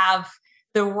people have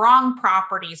the wrong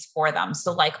properties for them.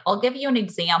 So like, I'll give you an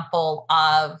example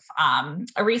of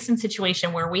a recent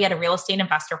situation where we had a real estate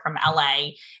investor from LA,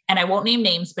 and I won't name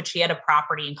names, but she had a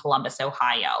property in Columbus,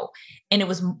 Ohio, and it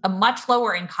was a much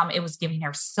lower income. It was giving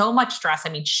her so much stress.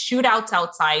 I mean, shootouts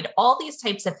outside, all these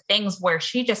types of things where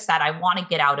she just said, I want to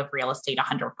get out of real estate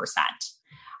 100%.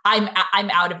 I'm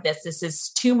out of this. This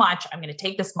is too much. I'm going to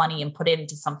take this money and put it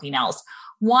into something else.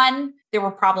 One, there were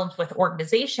problems with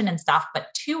organization and stuff. But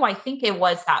two, I think it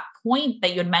was that point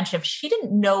that you had mentioned, she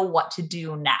didn't know what to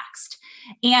do next.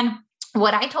 And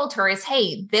what I told her is,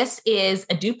 hey, this is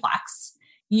a duplex.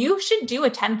 You should do a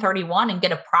 1031 and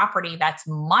get a property that's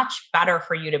much better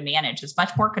for you to manage. It's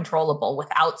much more controllable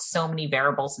without so many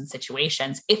variables and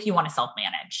situations if you want to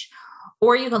self-manage.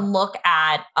 Or you can look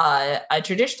at a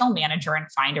traditional manager and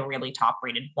find a really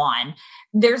top-rated one.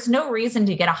 There's no reason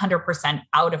to get 100%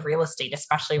 out of real estate,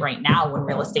 especially right now when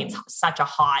real estate's such a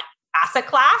hot asset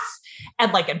class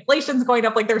and like inflation's going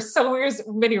up. Like there's so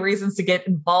many reasons to get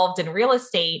involved in real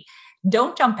estate.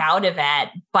 Don't jump out of it,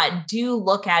 but do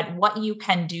look at what you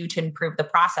can do to improve the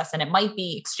process. And it might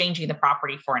be exchanging the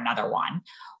property for another one,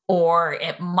 or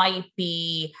it might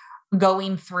be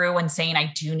going through and saying,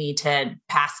 I do need to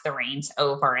pass the reins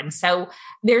over. And so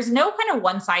there's no kind of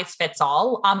one size fits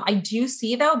all. I do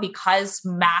see though, because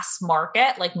mass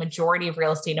market, like majority of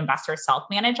real estate investors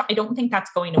self-manage, I don't think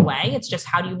that's going away. It's just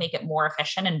how do you make it more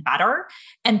efficient and better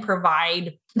and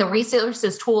provide the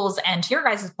resources, tools, and to your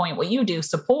guys' point, what you do,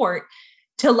 support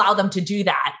to allow them to do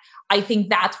that. I think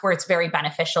that's where it's very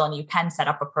beneficial, and you can set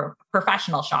up a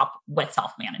professional shop with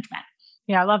self-management.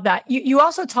 Yeah, I love that. You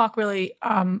also talk really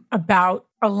about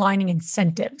aligning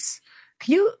incentives.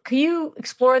 Can you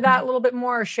explore that a little bit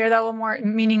more or share that a little more?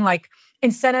 Meaning like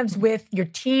incentives with your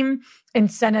team,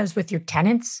 incentives with your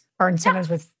tenants, or incentives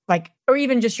with like, or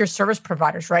even just your service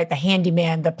providers, right? The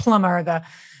handyman, the plumber,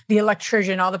 the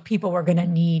electrician, all the people we're going to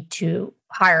need to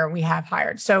hire. We have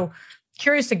hired. So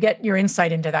curious to get your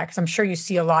insight into that, because I'm sure you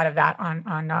see a lot of that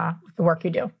on the work you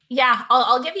do. Yeah,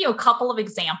 I'll give you a couple of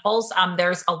examples.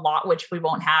 There's a lot which we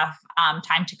won't have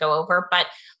time to go over, but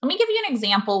let me give you an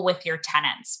example with your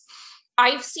tenants.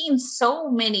 I've seen so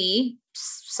many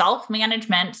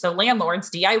self-management, so landlords,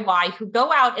 DIY, who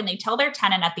go out and they tell their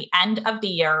tenant at the end of the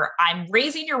year, I'm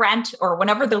raising your rent, or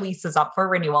whenever the lease is up for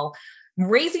renewal, I'm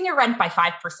raising your rent by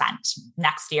 5%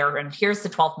 next year, and here's the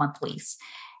 12-month lease.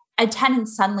 A tenant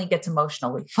suddenly gets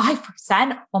emotional, like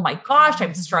 5%. Oh my gosh,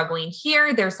 I'm struggling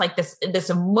here. There's like this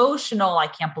emotional, I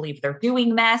can't believe they're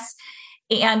doing this.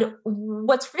 And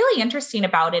what's really interesting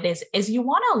about it is you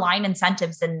want to align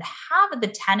incentives and have the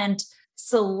tenant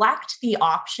select the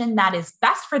option that is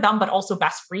best for them, but also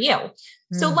best for you.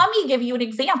 So let me give you an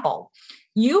example.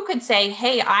 You could say,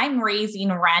 hey, I'm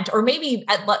raising rent, or maybe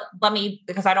let me,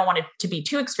 because I don't want it to be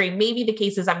too extreme. Maybe the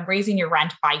case is I'm raising your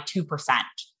rent by 2%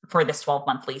 for this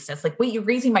 12-month lease. It's like, wait, you're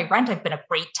raising my rent. I've been a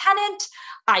great tenant.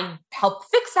 I help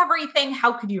fix everything.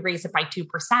 How could you raise it by 2%?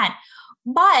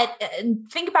 But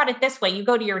think about it this way. You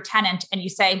go to your tenant and you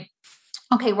say,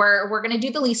 okay, we're going to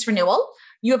do the lease renewal.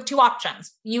 You have two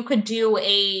options. You could do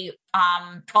a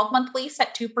 12-month lease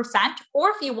at 2%, or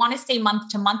if you want to stay month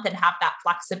to month and have that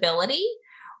flexibility,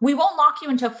 we won't lock you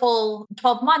into full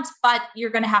 12 months, but you're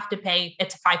going to have to pay,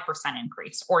 it's a 5%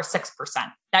 increase or 6%.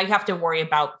 Now you have to worry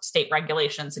about state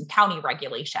regulations and county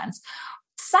regulations.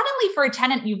 Suddenly for a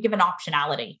tenant, you've given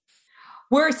optionality,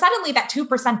 where suddenly that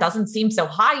 2% doesn't seem so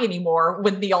high anymore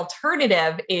when the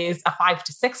alternative is a 5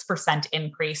 to 6%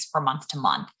 increase from month to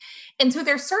month. And so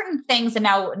there's certain things, and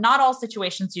now not all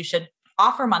situations you should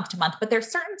offer month to month, but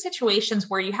there's certain situations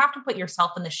where you have to put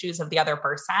yourself in the shoes of the other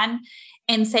person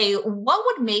and say, what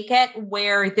would make it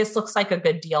where this looks like a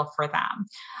good deal for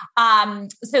them?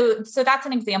 So that's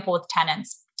an example with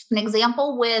tenants. An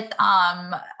example with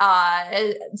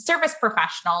service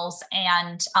professionals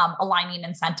and aligning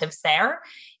incentives there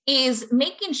is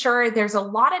making sure there's a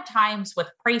lot of times with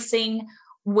pricing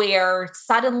where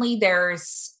suddenly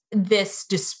there's this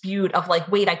dispute of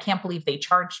like, wait, I can't believe they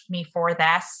charged me for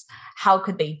this. How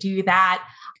could they do that?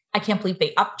 I can't believe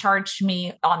they upcharged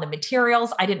me on the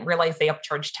materials. I didn't realize they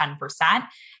upcharged 10%.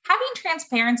 Having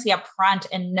transparency up front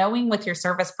and knowing with your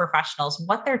service professionals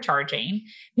what they're charging,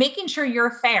 making sure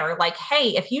you're fair. Like,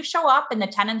 hey, if you show up and the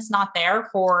tenant's not there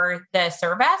for the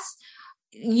service,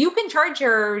 you can charge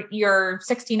your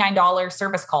 $69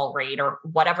 service call rate or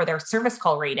whatever their service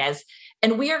call rate is.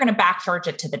 And we are going to back charge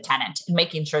it to the tenant and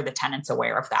making sure the tenant's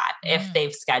aware of that if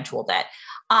they've scheduled it.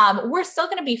 We're still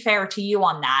going to be fair to you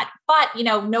on that, but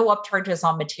no upcharges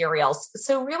on materials.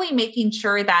 So really making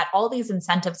sure that all these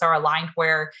incentives are aligned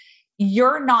where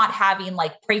you're not having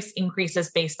like price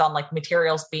increases based on like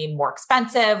materials being more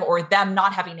expensive or them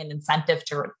not having an incentive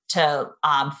to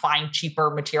find cheaper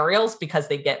materials because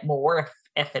they get more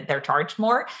if they're charged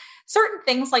more. Certain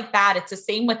things like that. It's the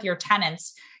same with your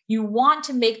tenants. You want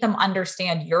to make them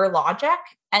understand your logic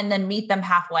and then meet them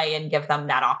halfway and give them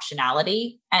that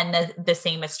optionality. And the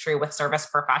same is true with service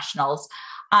professionals.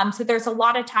 So there's a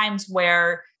lot of times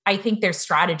where I think there's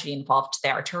strategy involved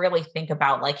there to really think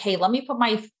about like, hey, let me put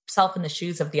myself in the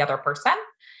shoes of the other person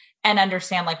and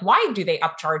understand like, why do they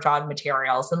upcharge on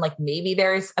materials? And like, maybe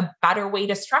there's a better way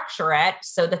to structure it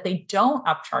so that they don't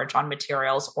upcharge on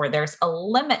materials, or there's a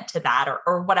limit to that,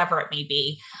 or whatever it may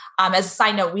be. As a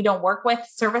side note, we don't work with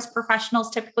service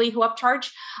professionals typically who upcharge.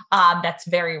 That's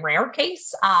a very rare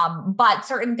case. But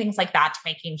certain things like that, to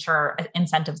making sure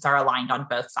incentives are aligned on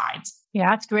both sides.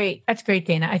 Yeah, that's great. That's great,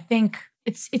 Dana. I think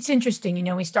it's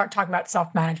interesting. We start talking about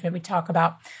self-management. We talk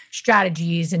about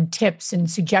strategies and tips and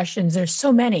suggestions. There's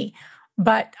so many,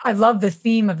 but I love the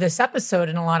theme of this episode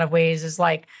in a lot of ways is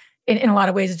like, in a lot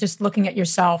of ways, it's just looking at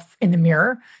yourself in the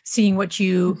mirror, seeing what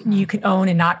you can own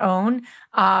and not own.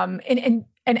 And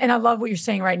I love what you're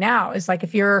saying right now is like,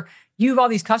 if you have all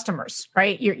these customers,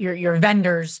 right? Your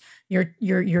vendors,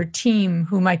 your team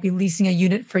who might be leasing a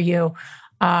unit for you,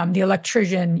 the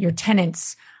electrician, your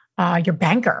tenants, your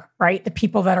banker, right? The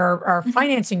people that are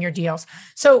financing your deals.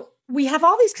 So we have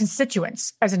all these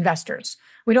constituents as investors.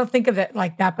 We don't think of it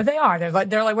like that, but they are. They're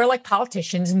like we're like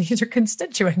politicians, and these are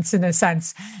constituents in a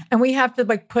sense. And we have to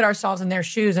like put ourselves in their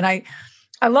shoes. And I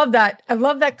love that. I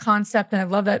love that concept, and I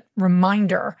love that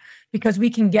reminder because we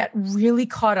can get really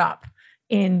caught up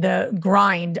in the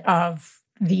grind of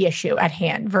the issue at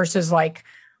hand versus like,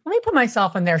 let me put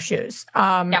myself in their shoes.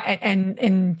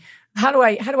 And how do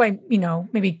I,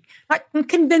 maybe not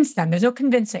convince them? There's no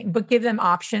convincing, but give them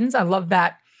options. I love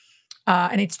that.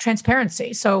 And it's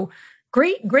transparency. So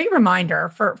Great reminder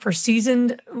for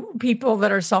seasoned people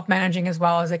that are self-managing as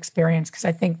well as experienced, because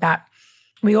I think that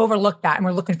we overlook that and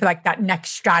we're looking for like that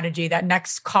next strategy, that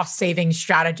next cost-saving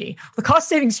strategy. The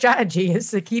cost-saving strategy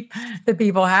is to keep the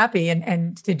people happy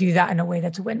and to do that in a way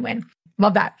that's a win-win.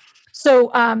 Love that.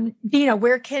 So, Dina,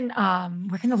 where can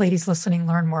the ladies listening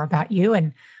learn more about you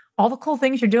and all the cool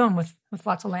things you're doing with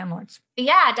lots of landlords?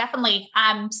 Yeah, definitely.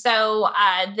 I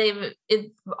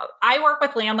work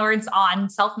with landlords on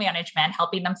self-management,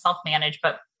 helping them self-manage,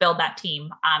 but build that team.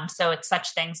 So it's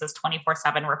such things as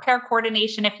 24/7 repair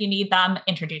coordination if you need them,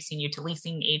 introducing you to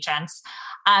leasing agents.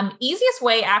 Easiest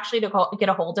way actually to get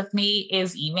a hold of me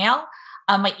is email.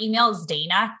 My email is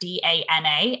Dana,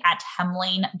 DANA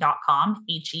 @hemlane.com,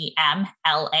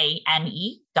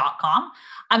 HEMLANE.com.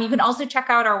 You can also check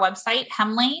out our website,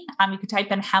 Hemlane. You can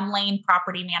type in Hemlane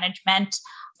Property Management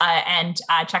and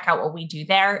check out what we do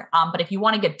there. But if you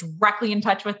want to get directly in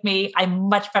touch with me, I'm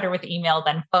much better with email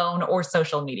than phone or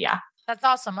social media. That's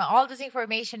awesome. All this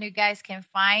information you guys can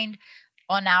find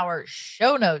on our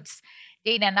show notes.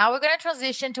 Dana, now we're going to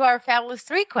transition to our fabulous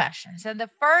 3 questions. And the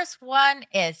first one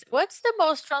is, what's the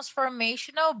most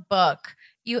transformational book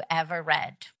you ever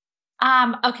read?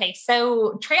 Okay,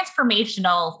 so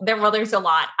transformational, there's a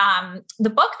lot.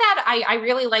 The book that I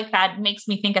really like that makes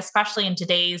me think, especially in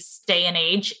today's day and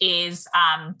age, is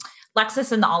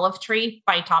Lexus and the Olive Tree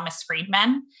by Thomas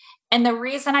Friedman. And the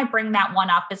reason I bring that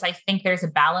one up is I think there's a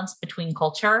balance between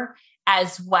culture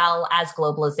as well as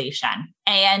globalization.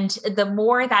 And the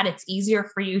more that it's easier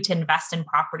for you to invest in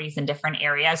properties in different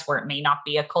areas where it may not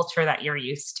be a culture that you're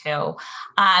used to,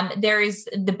 there's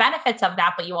the benefits of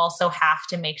that, but you also have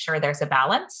to make sure there's a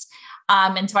balance.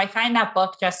 And so I find that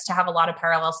book just to have a lot of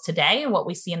parallels today, what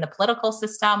we see in the political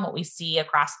system, what we see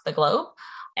across the globe.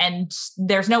 And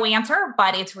there's no answer,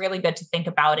 but it's really good to think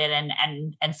about it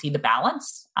and see the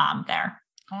balance there.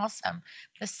 Awesome.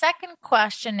 The second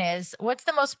question is, what's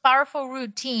the most powerful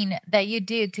routine that you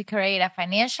do to create a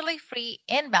financially free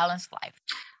and balanced life?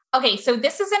 Okay, so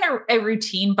this isn't a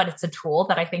routine, but it's a tool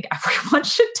that I think everyone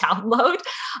should download.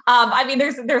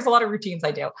 There's a lot of routines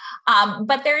I do,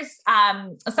 but there's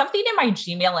something in my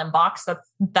Gmail inbox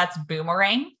that's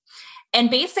Boomerang. And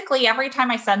basically every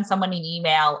time I send someone an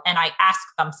email and I ask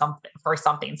them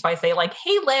something. So I say like,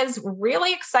 hey, Liz,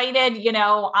 really excited,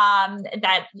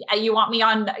 that you want me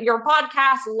on your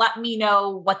podcast. Let me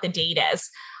know what the date is.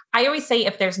 I always say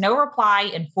if there's no reply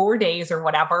in 4 days or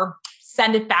whatever,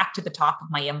 send it back to the top of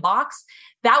my inbox.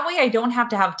 That way I don't have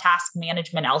to have task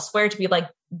management elsewhere to be like,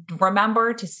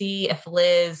 remember to see if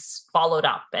Liz followed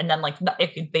up. And then like,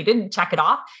 if they didn't check it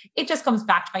off, it just comes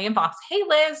back to my inbox. Hey,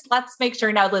 Liz, let's make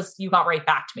sure now, Liz, you got right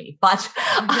back to me. But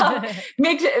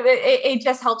it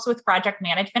just helps with project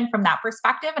management from that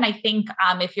perspective. And I think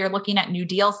if you're looking at new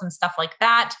deals and stuff like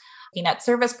that, looking at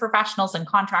service professionals and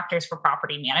contractors for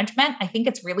property management, I think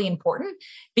it's really important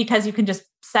because you can just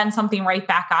send something right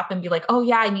back up and be like, oh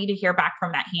yeah, I need to hear back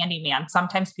from that handyman.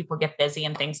 Sometimes people get busy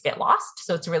and things get lost.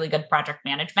 So it's really good project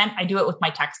management. I do it with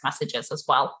my text messages as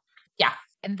well. Yeah.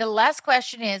 And the last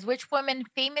question is, which woman,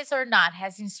 famous or not,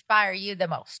 has inspired you the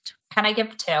most? Can I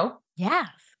give 2? Yes.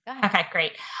 Okay,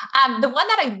 great. The one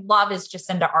that I love is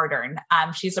Jacinda Ardern.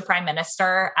 She's the Prime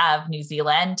Minister of New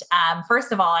Zealand.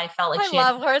 First of all, I felt like I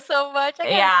love her so much. I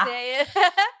gotta say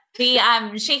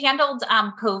it. She handled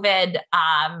COVID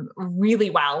really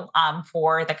well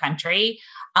for the country.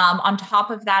 On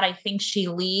top of that, I think she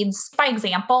leads by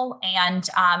example and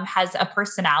has a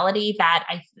personality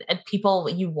that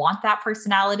you want that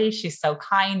personality. She's so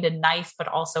kind and nice, but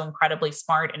also incredibly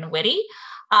smart and witty.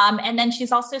 And then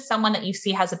she's also someone that you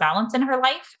see has a balance in her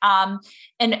life,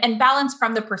 and balance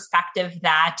from the perspective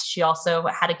that she also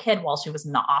had a kid while she was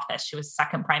in the office. She was the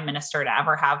second prime minister to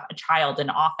ever have a child in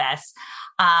office.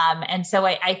 And so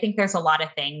I think there's a lot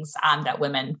of things that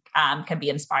women can be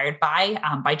inspired by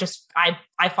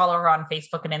I follow her on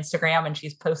Facebook and Instagram, and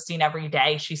she's posting every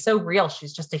day. She's so real.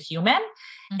 She's just a human.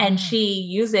 Mm-hmm. And she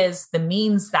uses the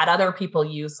means that other people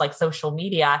use, like social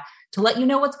media, to let you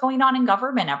know what's going on in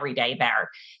government every day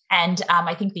there. And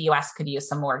I think the US could use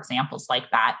some more examples like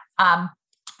that.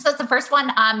 So that's the first one.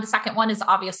 The second one is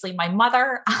obviously my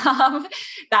mother.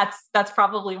 That's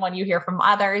probably one you hear from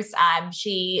others.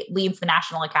 She leads the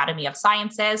National Academy of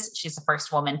Sciences. She's the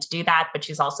first woman to do that, but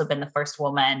she's also been the first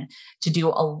woman to do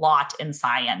a lot in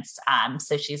science.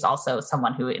 So she's also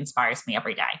someone who inspires me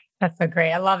every day. That's so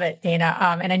great. I love it, Dana.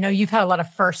 And I know you've had a lot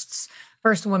of firsts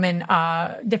first woman,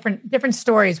 different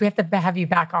stories. We have to have you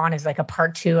back on as like a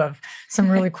part 2 of some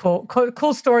really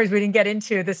cool stories we didn't get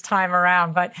into this time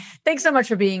around. But thanks so much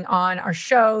for being on our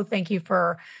show. Thank you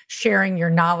for sharing your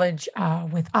knowledge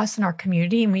with us and our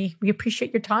community. And we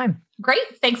appreciate your time.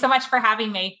 Great. Thanks so much for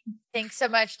having me. Thanks so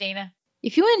much, Dana.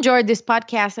 If you enjoyed this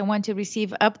podcast and want to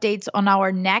receive updates on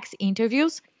our next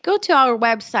interviews, go to our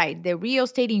website,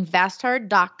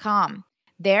 therealestateinvestor.com.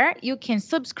 There, you can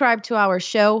subscribe to our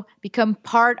show, become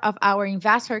part of our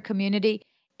investor community,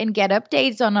 and get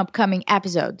updates on upcoming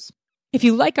episodes. If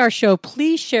you like our show,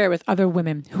 please share with other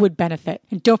women who would benefit.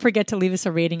 And don't forget to leave us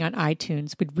a rating on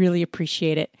iTunes. We'd really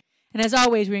appreciate it. And as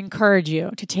always, we encourage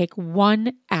you to take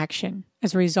one action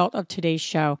as a result of today's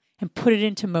show and put it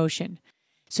into motion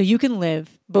so you can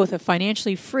live both a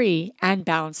financially free and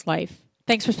balanced life.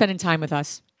 Thanks for spending time with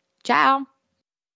us. Ciao.